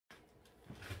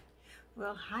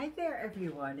Well, hi there,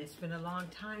 everyone. It's been a long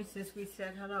time since we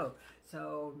said hello.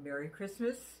 So, Merry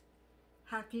Christmas,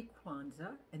 Happy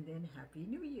Kwanzaa, and then Happy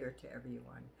New Year to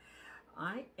everyone.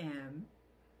 I am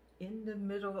in the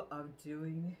middle of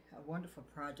doing a wonderful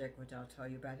project, which I'll tell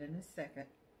you about in a second.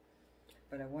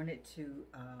 But I wanted to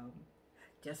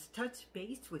just touch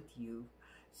base with you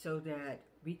so that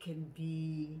we can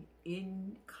be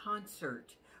in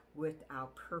concert with our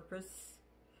purpose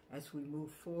as we move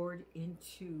forward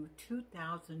into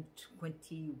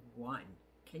 2021.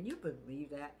 Can you believe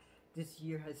that? This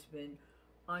year has been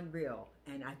unreal,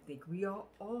 and I think we are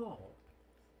all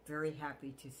very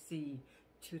happy to see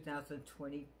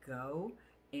 2020 go,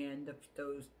 and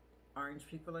those orange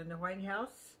people in the White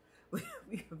House, we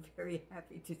are very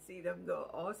happy to see them go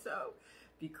also,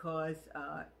 because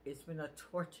it's been a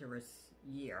torturous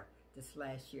year. This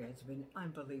last year has been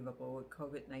unbelievable with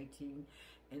COVID-19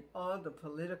 and all the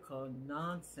political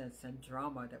nonsense and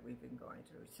drama that we've been going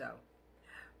through. So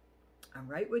I'm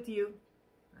right with you.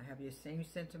 I have your same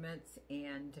sentiments,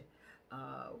 and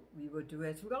we will do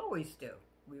as we always do.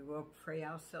 We will pray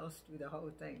ourselves through the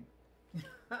whole thing.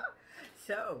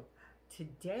 So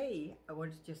today I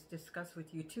want to just discuss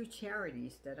with you two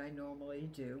charities that I normally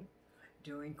do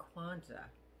during Kwanzaa.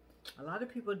 A lot of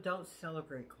people don't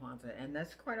celebrate Kwanzaa, and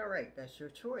that's quite all right. That's your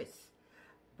choice.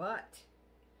 But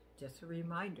just a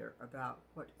reminder about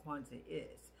what Kwanzaa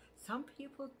is. Some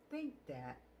people think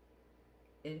that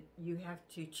you have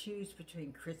to choose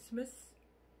between Christmas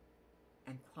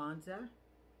and Kwanzaa.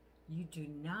 You do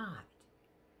not.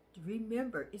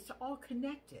 Remember, it's all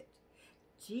connected.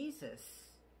 Jesus,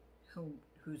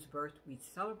 whose birth we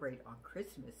celebrate on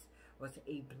Christmas, was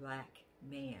a black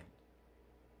man.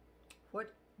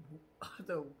 What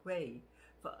other way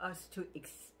for us to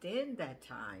extend that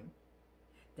time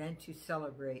than to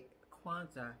celebrate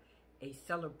Kwanzaa, a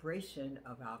celebration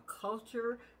of our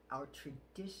culture, our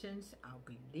traditions, our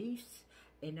beliefs,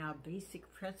 and our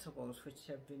basic principles, which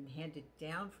have been handed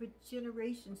down for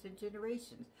generations and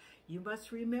generations. You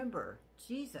must remember,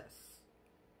 Jesus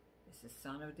is the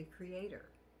Son of the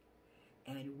Creator,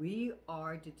 and we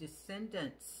are the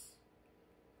descendants.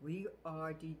 We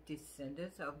are the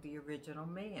descendants of the original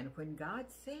man. When God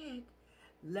said,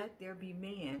 "Let there be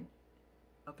man,"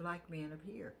 a black man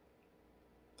appeared.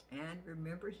 And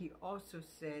remember, he also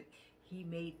said he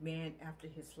made man after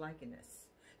his likeness.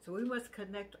 So we must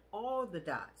connect all the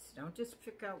dots. Don't just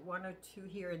pick out one or two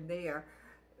here and there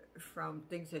from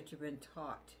things that you've been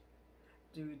taught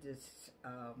through this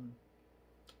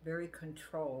very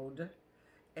controlled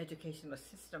educational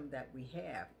system that we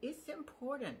have. It's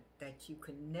important that you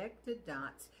connect the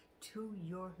dots to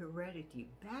your heredity,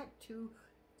 back to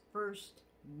first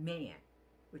man,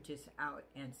 which is our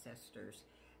ancestors.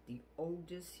 The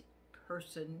oldest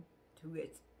person who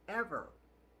has ever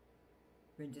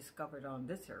been discovered on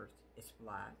this earth is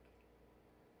black.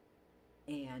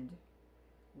 And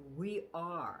we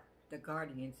are the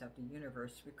guardians of the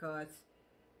universe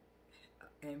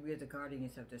and we're the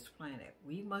guardians of this planet.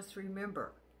 We must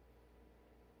remember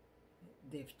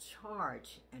the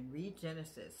charge and read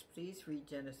Genesis. Please read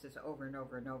Genesis over and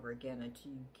over and over again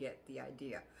until you get the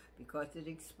idea, because it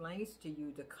explains to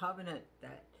you the covenant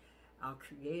that our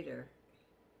Creator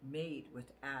made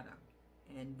with Adam,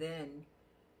 and then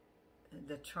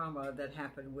the trauma that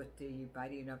happened with the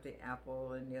biting of the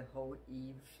apple and the whole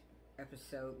Eve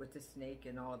episode with the snake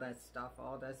and all that stuff.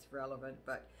 All that's relevant,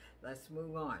 but let's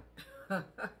move on.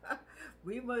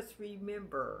 We must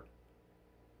remember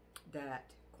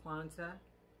that Kwanzaa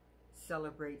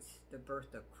celebrates the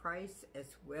birth of Christ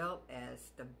as well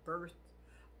as the birth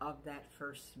of that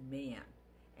first man.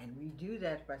 And we do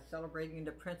that by celebrating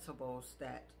the principles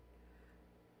that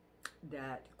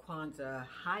Kwanzaa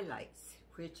highlights,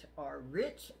 which are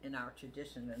rich in our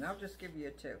tradition. And I'll just give you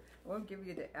two. I won't give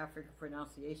you the African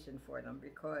pronunciation for them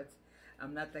because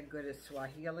I'm not that good at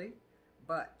Swahili.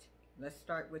 But let's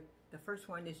start with, the first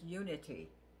one is unity.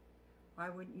 Why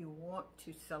wouldn't you want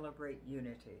to celebrate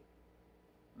unity?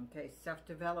 Okay,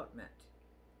 self-development.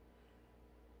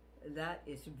 That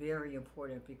is very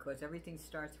important because everything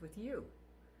starts with you.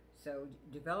 So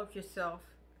develop yourself,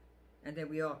 and then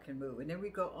we all can move. And then we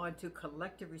go on to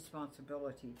collective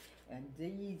responsibility. And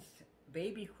these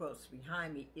baby quilts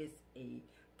behind me is a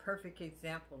perfect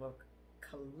example of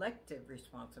collective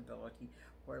responsibility,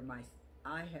 where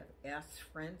I have asked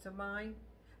friends of mine,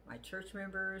 my church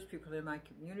members, people in my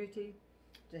community,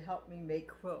 to help me make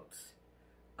quilts.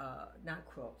 Not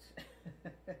quilts,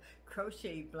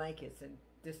 crochet blankets in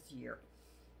this year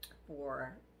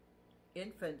for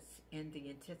infants in the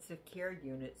intensive care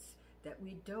units that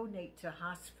we donate to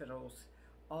hospitals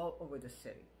all over the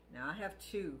city. Now I have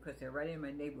two because they're right in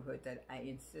my neighborhood that I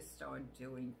insist on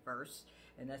doing first,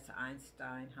 and that's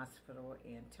Einstein Hospital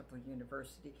and Temple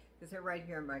University because they're right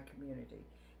here in my community.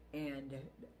 And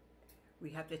we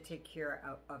have to take care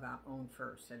of our own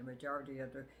first. And the majority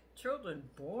of the children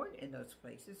born in those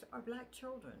places are black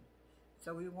children.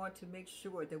 So we want to make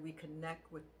sure that we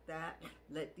connect with that,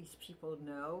 let these people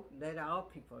know, let our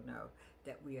people know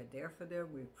that we are there for them,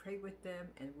 we pray with them,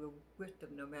 and we're with them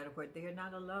no matter what. They are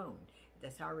not alone.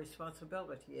 That's our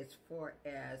responsibility as far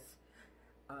as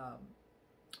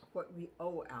what we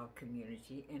owe our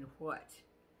community and what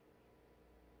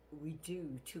we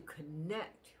do to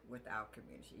connect with our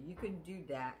community. You can do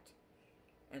that.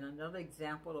 And another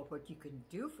example of what you can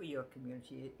do for your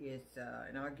community is,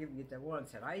 and I'll give you the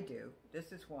ones that I do.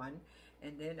 This is one.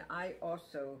 And then I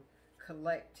also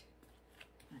collect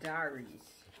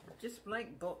diaries, just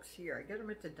blank books here. I get them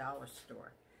at the dollar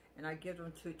store. And I give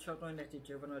them to children at the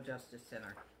Juvenile Justice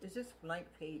Center. It's just blank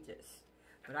pages.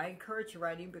 But I encourage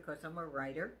writing because I'm a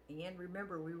writer. And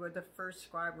remember, we were the first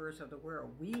scribers of the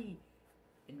world. We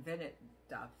invented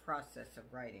the process of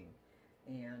writing.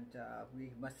 And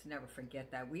we must never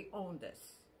forget that. We own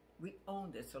this. We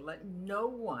own this. So let no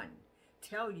one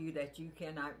tell you that you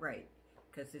cannot write.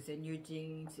 Because it's in your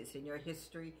genes, it's in your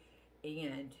history,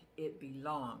 and it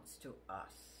belongs to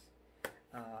us.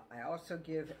 I also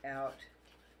give out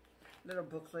little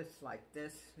booklets like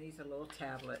this. These are little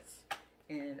tablets.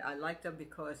 And I like them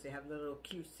because they have little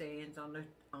cute sayings on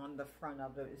the front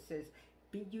of them. It says,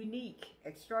 be unique,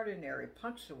 extraordinary,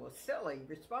 punctual, silly,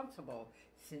 responsible,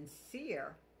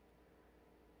 sincere,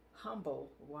 humble,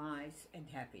 wise, and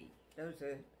happy. Those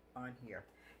are on here.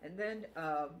 And then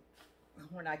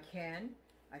when I can,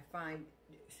 I find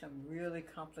some really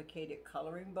complicated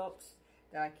coloring books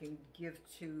that I can give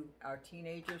to our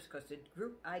teenagers, because the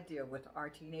group I deal with are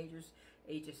teenagers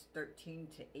ages 13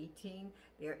 to 18.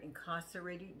 They're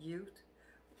incarcerated youth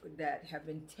that have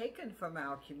been taken from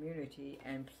our community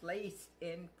and placed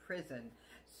in prison.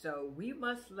 So we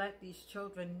must let these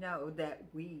children know that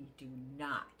we do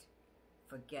not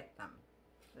forget them.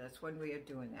 That's one way of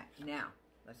doing that. Now,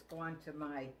 let's go on to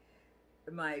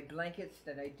my blankets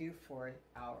that I do for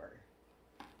our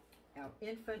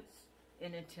infants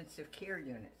in intensive care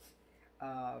units.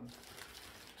 I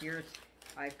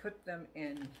put them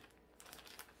in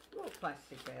little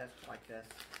plastic bags like this.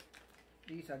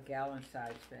 These are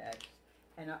gallon-sized bags.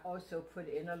 And I also put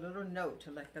in a little note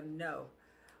to let them know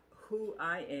who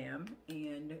I am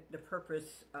and the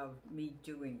purpose of me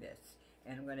doing this.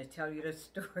 And I'm going to tell you the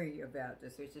story about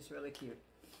this, which is really cute.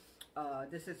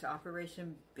 This is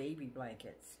Operation Baby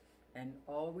Blankets. And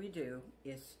all we do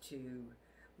is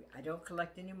I don't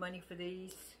collect any money for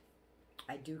these.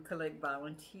 I do collect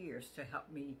volunteers to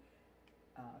help me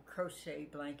crochet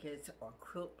blankets or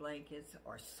quilt blankets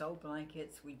or sew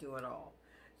blankets. We do it all.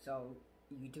 So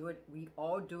you do it, we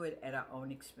all do it at our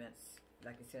own expense.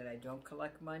 Like I said, I don't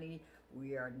collect money.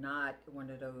 We are not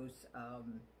one of those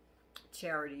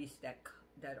charities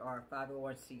that are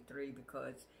 501c3,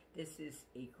 because this is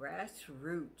a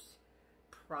grassroots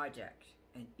project,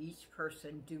 and each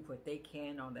person do what they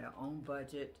can on their own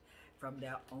budget from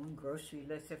their own grocery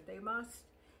list if they must.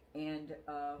 And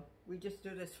we just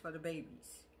do this for the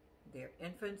babies. They're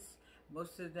infants.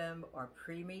 Most of them are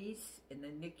preemies in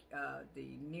the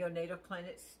neonatal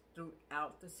clinics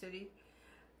throughout the city.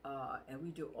 And we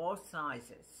do all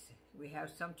sizes. We have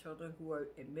some children who are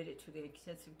admitted to the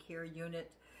intensive care unit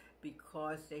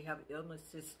because they have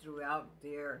illnesses throughout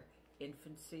their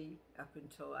infancy, up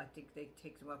until, I think they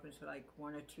take them up until like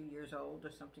 1 or 2 years old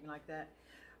or something like that.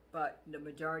 But the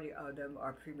majority of them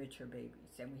are premature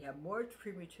babies. And we have more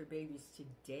premature babies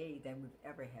today than we've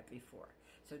ever had before.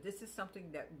 So this is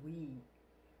something that we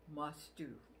must do.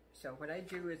 So what I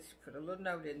do is put a little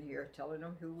note in here telling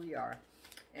them who we are.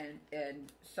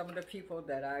 And some of the people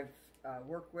that I've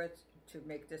worked with to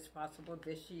make this possible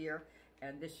this year.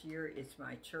 And this year is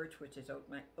my church, which is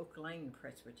Oak Lane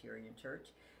Presbyterian Church.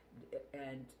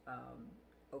 And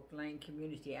Oak Lane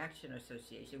Community Action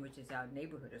Association, which is our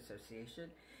neighborhood association.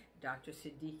 Dr.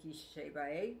 Sadiki Che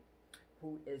Baye,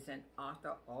 who is an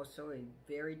author, also a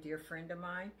very dear friend of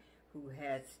mine, who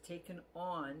has taken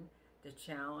on the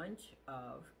challenge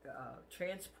of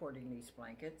transporting these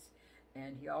blankets.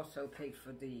 And he also paid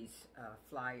for these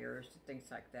flyers,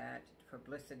 things like that,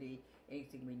 publicity,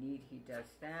 anything we need, he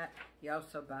does that. He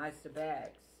also buys the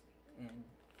bags and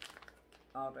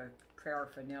all the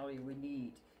paraphernalia we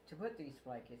need to put these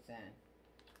blankets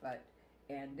in.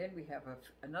 And then we have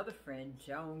another friend,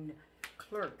 Joan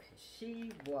Clerk.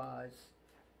 She was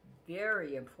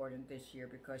very important this year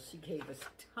because she gave us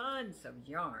tons of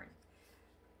yarn.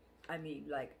 I mean,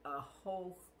 like a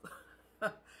whole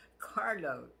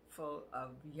carload full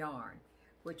of yarn,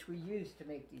 which we used to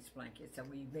make these blankets, and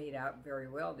we made out very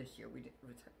well this year. It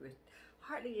was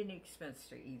hardly any expense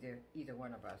to either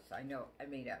one of us. I know I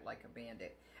made out like a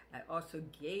bandit. I also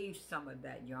gave some of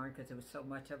that yarn because there was so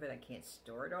much of it. I can't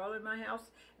store it all in my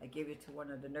house. I gave it to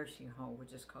one of the nursing homes,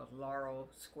 which is called Laurel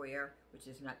Square, which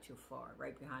is not too far,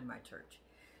 right behind my church.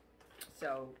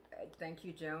 So thank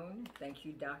you, Joan. Thank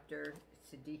you, Dr.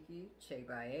 Sadiki Che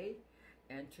Baye.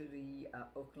 And to the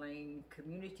Oak Lane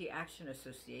Community Action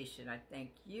Association, I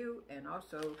thank you, and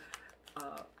also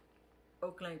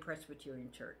Oak Lane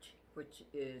Presbyterian Church, which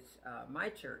is my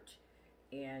church,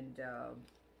 and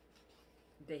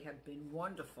they have been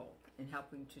wonderful in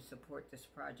helping to support this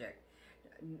project.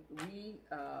 We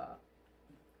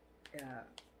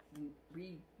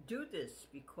do this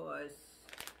because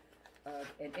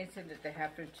of an incident that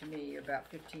happened to me about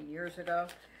 15 years ago.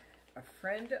 A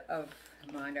friend of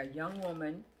mine, a young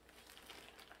woman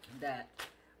that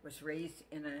was raised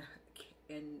in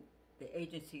the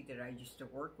agency that I used to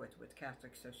work with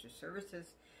Catholic Social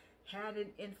Services, had an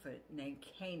infant named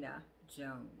Kana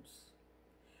Jones.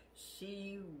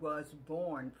 She was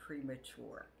born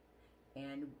premature,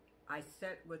 and I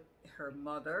sat with her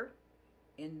mother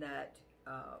in that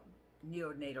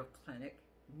neonatal clinic,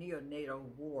 neonatal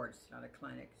ward, it's not a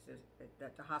clinic, it's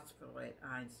at the hospital at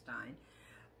Einstein,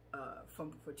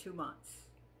 for 2 months,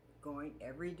 going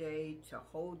every day to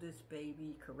hold this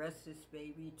baby, caress this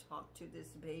baby, talk to this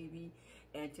baby,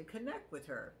 and to connect with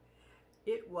her.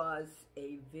 It was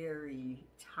a very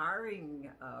tiring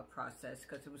process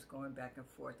because it was going back and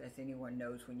forth. As anyone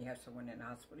knows, when you have someone in the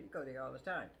hospital, you go there all the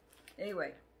time.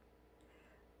 Anyway,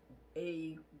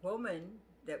 a woman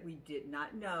that we did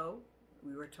not know,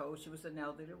 we were told she was an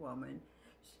elderly woman,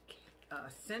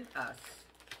 sent us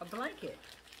a blanket,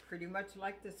 pretty much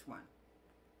like this one.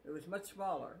 It was much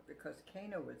smaller because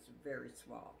Kana was very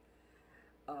small.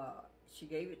 She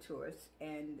gave it to us,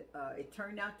 and it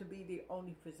turned out to be the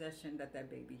only possession that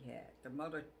baby had. The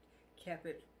mother kept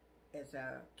it as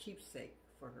a keepsake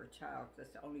for her child.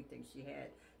 That's the only thing she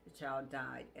had. The child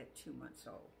died at 2 months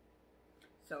old.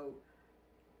 So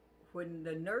when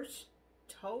the nurse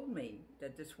told me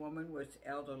that this woman was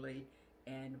elderly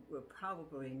and would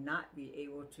probably not be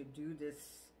able to do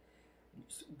this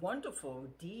wonderful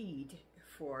deed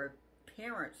for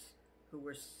parents who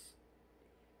were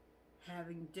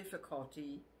having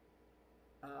difficulty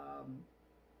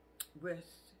with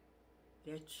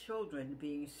their children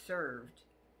being served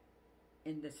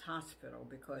in this hospital,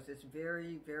 because it's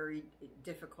very, very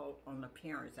difficult on the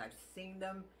parents. I've seen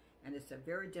them, and it's a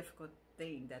very difficult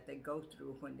thing that they go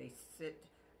through when they sit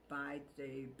by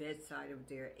the bedside of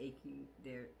their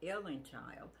ailing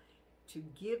child, to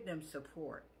give them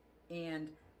support. And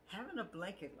having a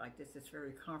blanket like this is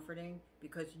very comforting,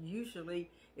 because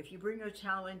usually if you bring a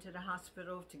child into the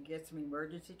hospital to get some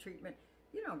emergency treatment,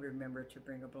 you don't remember to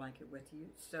bring a blanket with you.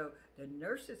 So the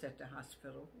nurses at the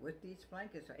hospital with these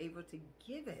blankets are able to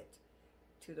give it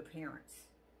to the parents,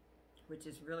 which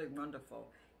is really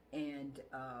wonderful. And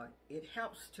it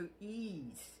helps to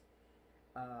ease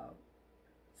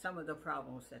some of the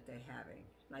problems that they're having,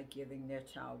 like giving their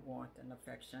child warmth and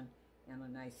affection and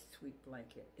a nice sweet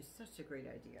blanket. It's such a great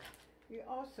idea. We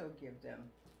also give them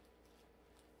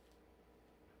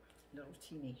little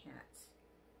teeny hats.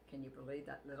 Can you believe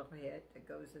that little head that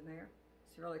goes in there?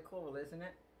 It's really cool, isn't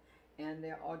it? And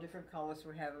they're all different colors.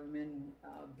 We have them in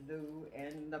blue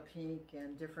and the pink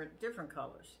and different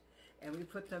colors. And we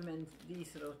put them in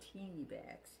these little teeny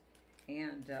bags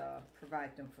and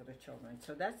provide them for the children.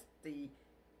 So that's the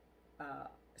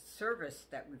service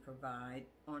that we provide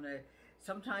on a.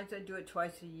 Sometimes I do it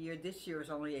twice a year. This year I was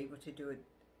only able to do it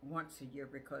once a year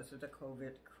because of the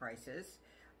COVID crisis.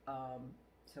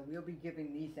 So we'll be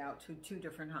giving these out to 2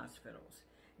 different hospitals.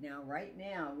 Now, right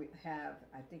now, we have,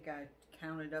 I think I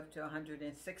counted up to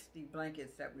 160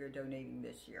 blankets that we're donating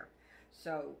this year.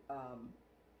 So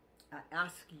I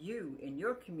ask you in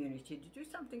your community to do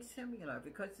something similar,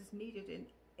 because it's needed in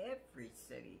every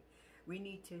city. We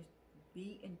need to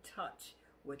be in touch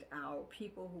with our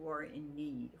people who are in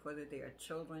need, whether they are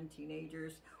children,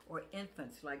 teenagers, or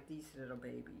infants like these little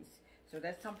babies. So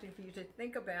that's something for you to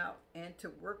think about and to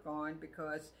work on,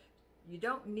 because you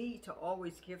don't need to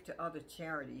always give to other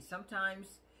charities.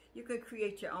 Sometimes you can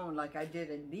create your own, like I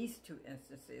did in these 2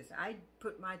 instances. I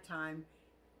put my time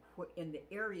in the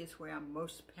areas where I'm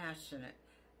most passionate.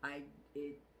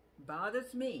 It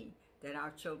bothers me that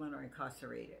our children are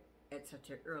incarcerated at such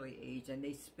an early age, and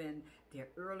they spend their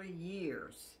early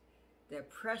years, their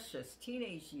precious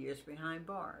teenage years, behind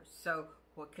bars. So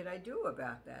what could I do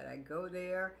about that? I go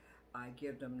there, I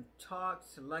give them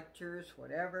talks, lectures,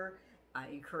 whatever, I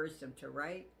encourage them to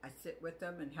write. I sit with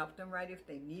them and help them write if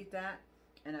they need that,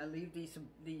 and I leave these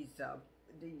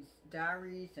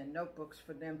diaries and notebooks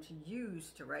for them to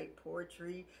use to write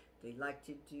poetry. They like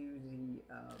to do the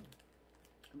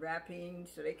rapping,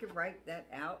 so they can write that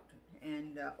out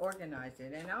and organize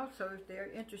it. And also, if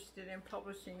they're interested in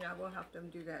publishing, I will help them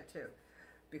do that too,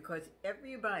 because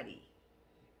everybody,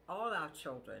 all our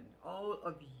children, all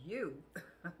of you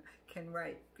can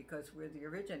write, because we're the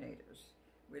originators.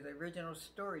 We're the original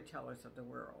storytellers of the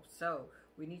world. So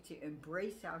we need to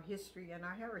embrace our history and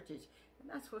our heritage. And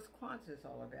that's what Kwanzaa is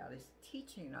all about, is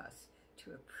teaching us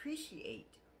to appreciate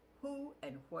who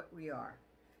and what we are.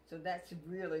 So that's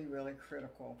really, really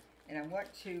critical. And I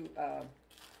want to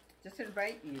just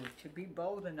invite you to be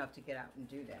bold enough to get out and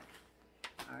do that.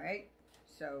 All right?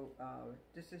 So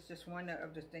this is just one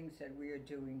of the things that we are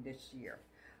doing this year.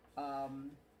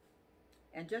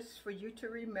 And just for you to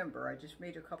remember, I just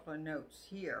made a couple of notes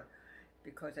here,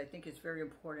 because I think it's very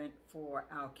important for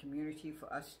our community,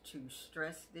 for us to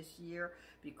stress this year,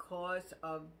 because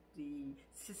of the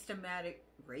systematic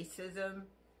racism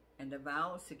and the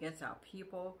violence against our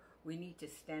people. We need to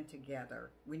stand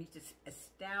together. We need to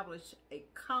establish a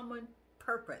common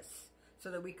purpose so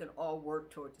that we can all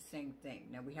work toward the same thing.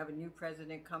 Now, we have a new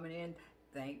president coming in.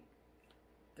 Thank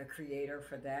the Creator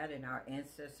for that, and our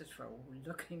ancestors for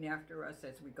looking after us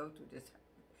as we go through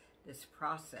this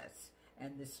process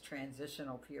and this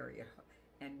transitional period.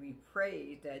 And we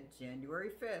pray that January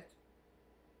 5th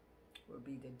will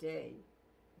be the day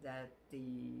that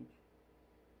the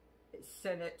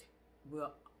Senate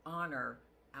will honor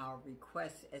our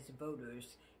requests as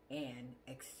voters and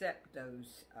accept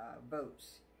those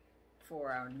votes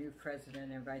for our new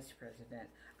president and vice president.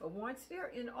 But once they're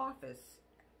in office,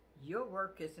 your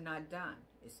work is not done.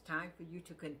 It's time for you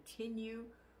to continue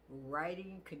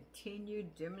writing, continue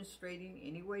demonstrating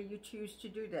any way you choose to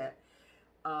do that.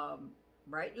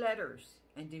 Write letters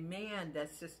and demand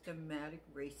that systematic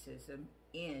racism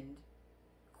end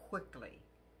quickly,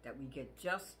 that we get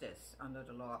justice under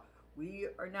the law. We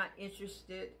are not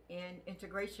interested in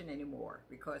integration anymore,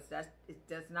 because it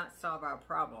does not solve our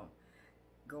problem.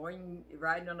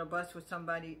 Riding on a bus with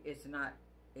somebody is not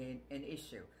an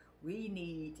issue. We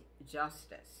need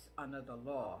justice under the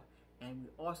law, and we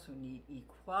also need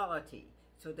equality,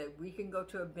 so that we can go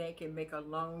to a bank and make a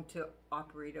loan to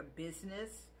operate a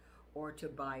business or to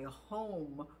buy a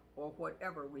home or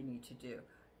whatever we need to do.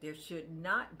 There should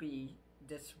not be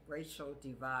this racial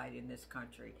divide in this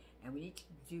country, and we need to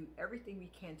do everything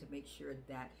we can to make sure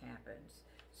that happens.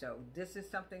 So this is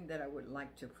something that I would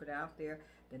like to put out there.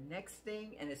 The next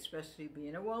thing, and especially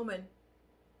being a woman,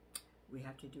 we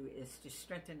have to do is to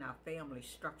strengthen our family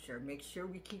structure. Make sure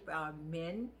we keep our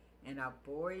men and our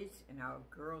boys and our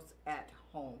girls at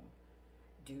home.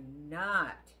 Do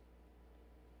not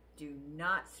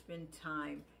spend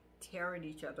time tearing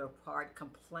each other apart,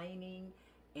 complaining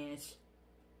and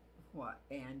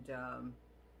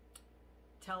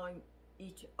telling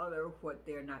each other what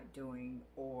they're not doing,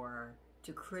 or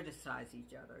to criticize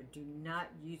each other. Do not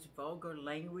use vulgar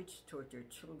language toward your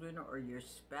children or your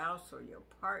spouse or your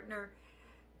partner.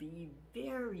 Be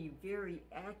very, very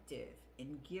active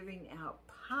in giving out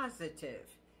positive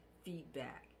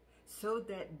feedback, so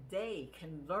that they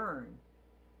can learn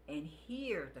and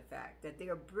hear the fact that they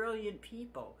are brilliant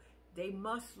people. They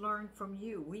must learn from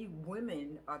you. We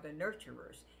women are the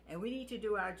nurturers, and we need to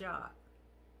do our job.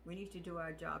 We need to do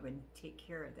our job and take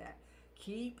care of that.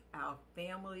 Keep our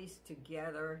families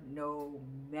together no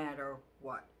matter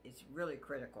what. It's really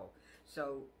critical.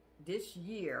 So this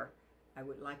year, I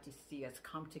would like to see us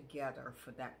come together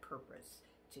for that purpose,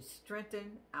 to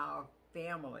strengthen our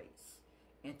families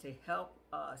and to help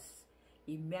us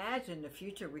imagine the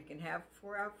future we can have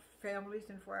for our families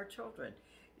and for our children.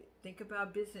 Think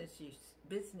about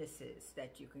businesses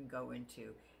that you can go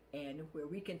into, and where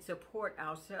we can support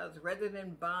ourselves rather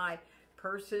than buy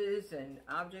purses and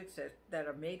objects that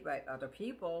are made by other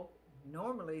people.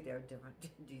 Normally they're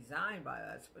designed by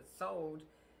us but sold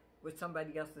with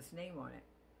somebody else's name on it.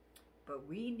 But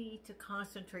we need to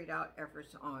concentrate our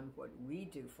efforts on what we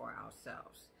do for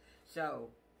ourselves. So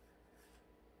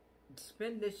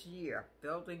spend this year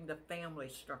building the family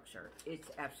structure. It's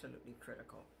absolutely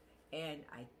critical. And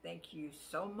I thank you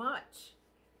so much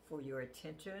for your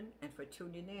attention and for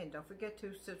tuning in. Don't forget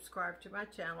to subscribe to my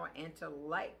channel and to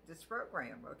like this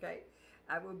program, okay?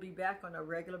 I will be back on a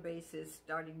regular basis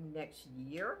starting next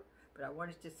year, but I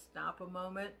wanted to stop a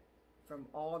moment from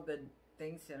all the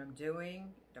things that I'm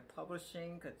doing, the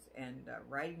publishing and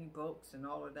writing books and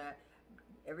all of that.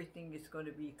 Everything is going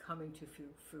to be coming to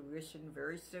fruition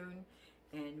very soon,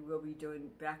 and we'll be doing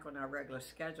back on our regular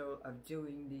schedule of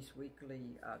doing these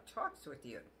weekly talks with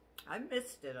you. I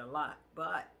missed it a lot,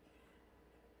 but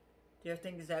there are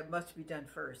things that must be done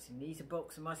first, and these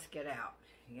books must get out.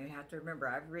 You have to remember,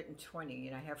 I've written 20,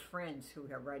 and I have friends who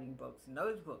have writing books, and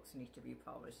those books need to be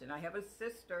published. And I have a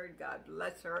sister, God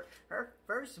bless her. Her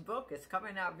first book is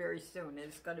coming out very soon, and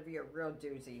it's going to be a real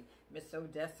doozy, Miss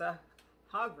Odessa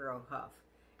Hargro Huff.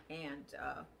 And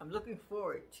I'm looking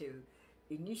forward to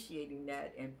initiating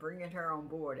that and bringing her on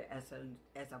board as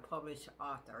a published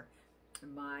author.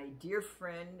 My dear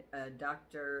friend,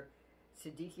 Dr.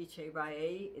 Sadiki Che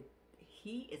Baye,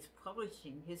 he is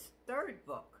publishing his third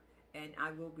book, and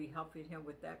I will be helping him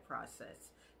with that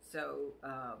process. So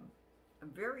I'm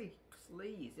very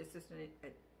pleased. This is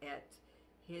at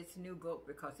his new book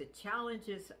because it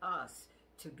challenges us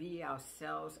to be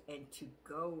ourselves and to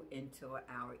go into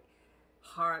our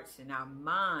hearts and our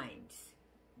minds.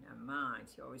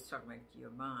 You're always talking about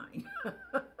your mind.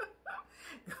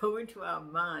 Go into our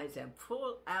minds and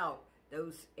pull out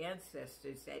those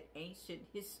ancestors, that ancient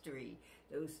history,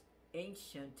 those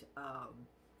ancient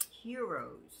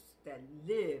heroes that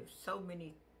lived so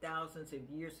many thousands of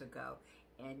years ago,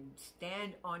 and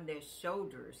stand on their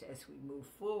shoulders as we move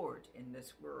forward in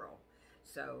this world.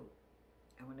 So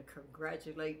I want to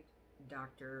congratulate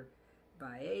Dr.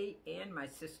 Baye and my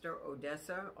sister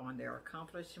Odessa on their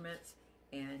accomplishments,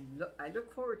 and I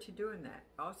look forward to doing that.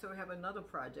 I also have another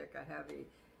project. I have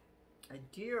a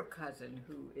dear cousin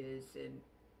who is in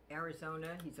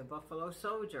Arizona. He's a Buffalo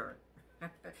Soldier.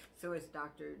 So is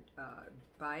Dr.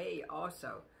 Baye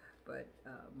also. But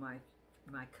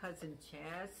my cousin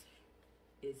Chaz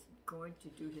is going to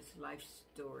do his life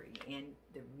story. And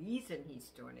the reason he's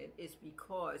doing it is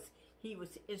because he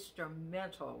was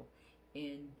instrumental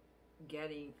in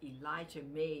getting Elijah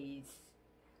Mays,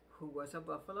 who was a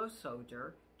Buffalo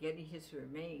Soldier, getting his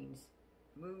remains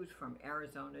moved from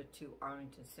Arizona to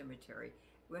Arlington Cemetery.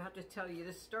 We'll have to tell you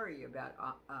the story about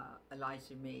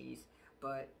Elijah Mays,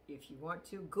 but if you want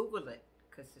to, Google it,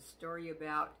 because the story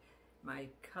about my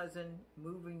cousin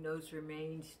moving those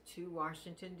remains to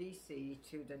Washington, D.C.,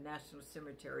 to the National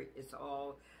Cemetery is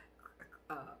all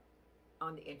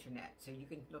on the internet, so you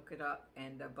can look it up.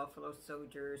 And the Buffalo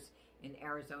Soldiers in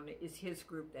Arizona is his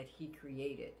group that he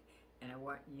created. And I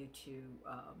want you to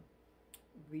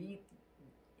read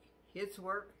his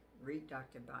work, read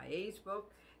Dr. Baye's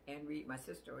book, and read my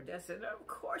sister Odessa. And of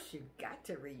course, you've got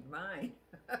to read mine.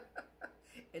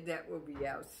 And that will be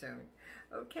out soon.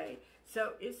 Okay,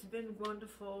 so it's been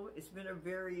wonderful. It's been a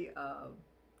very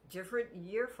different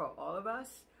year for all of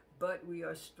us, but we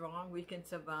are strong. We can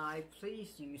survive.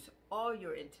 Please use all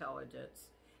your intelligence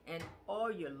and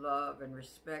all your love and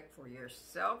respect for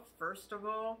yourself, first of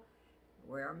all.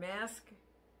 Wear a mask.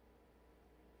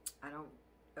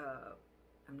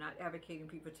 I'm not advocating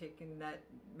people taking that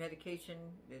medication,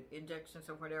 the injections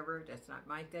or whatever. That's not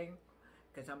my thing,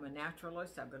 because I'm a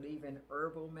naturalist. I believe in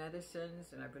herbal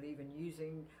medicines, and I believe in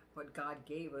using what God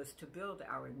gave us to build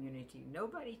our immunity.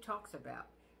 Nobody talks about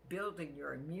building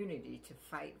your immunity to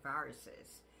fight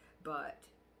viruses, but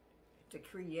the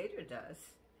Creator does.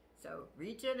 So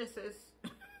read Genesis.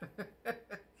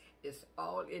 It's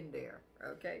all in there,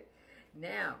 okay?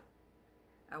 Now,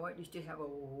 I want you to have a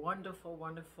wonderful,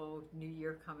 wonderful new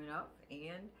year coming up,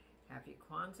 and happy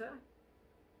Kwanzaa.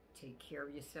 Take care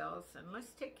of yourselves, and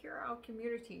let's take care of our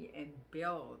community and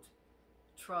build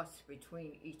trust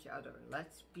between each other.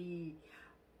 Let's be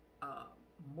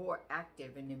more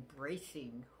active in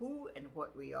embracing who and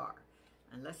what we are.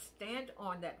 And let's stand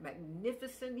on that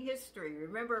magnificent history.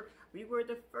 Remember, we were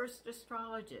the first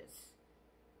astrologists.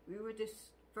 We were the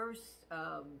first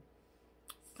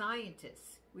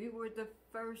scientists. We were the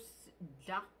first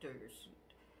doctors,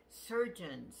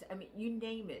 surgeons. I mean, you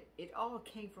name it. It all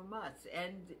came from us.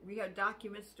 And we have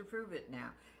documents to prove it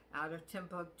now. Out of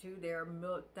Timbuktu, there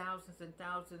are thousands and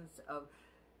thousands of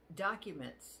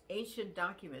documents, ancient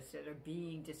documents that are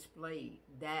being displayed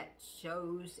that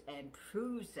shows and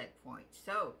proves that point.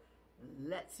 So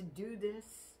let's do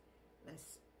this.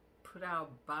 Let's put our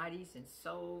bodies and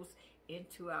souls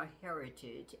into our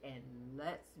heritage, and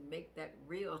let's make that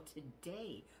real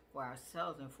today for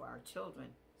ourselves and for our children.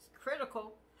 It's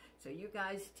critical. So you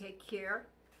guys take care.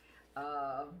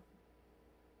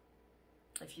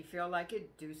 If you feel like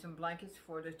it, do some blankets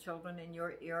for the children in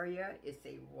your area. It's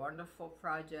a wonderful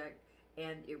project,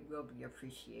 and it will be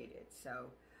appreciated.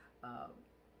 So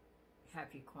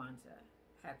happy Kwanzaa,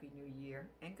 happy New Year,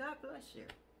 and God bless you.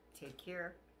 Take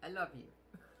care. I love you.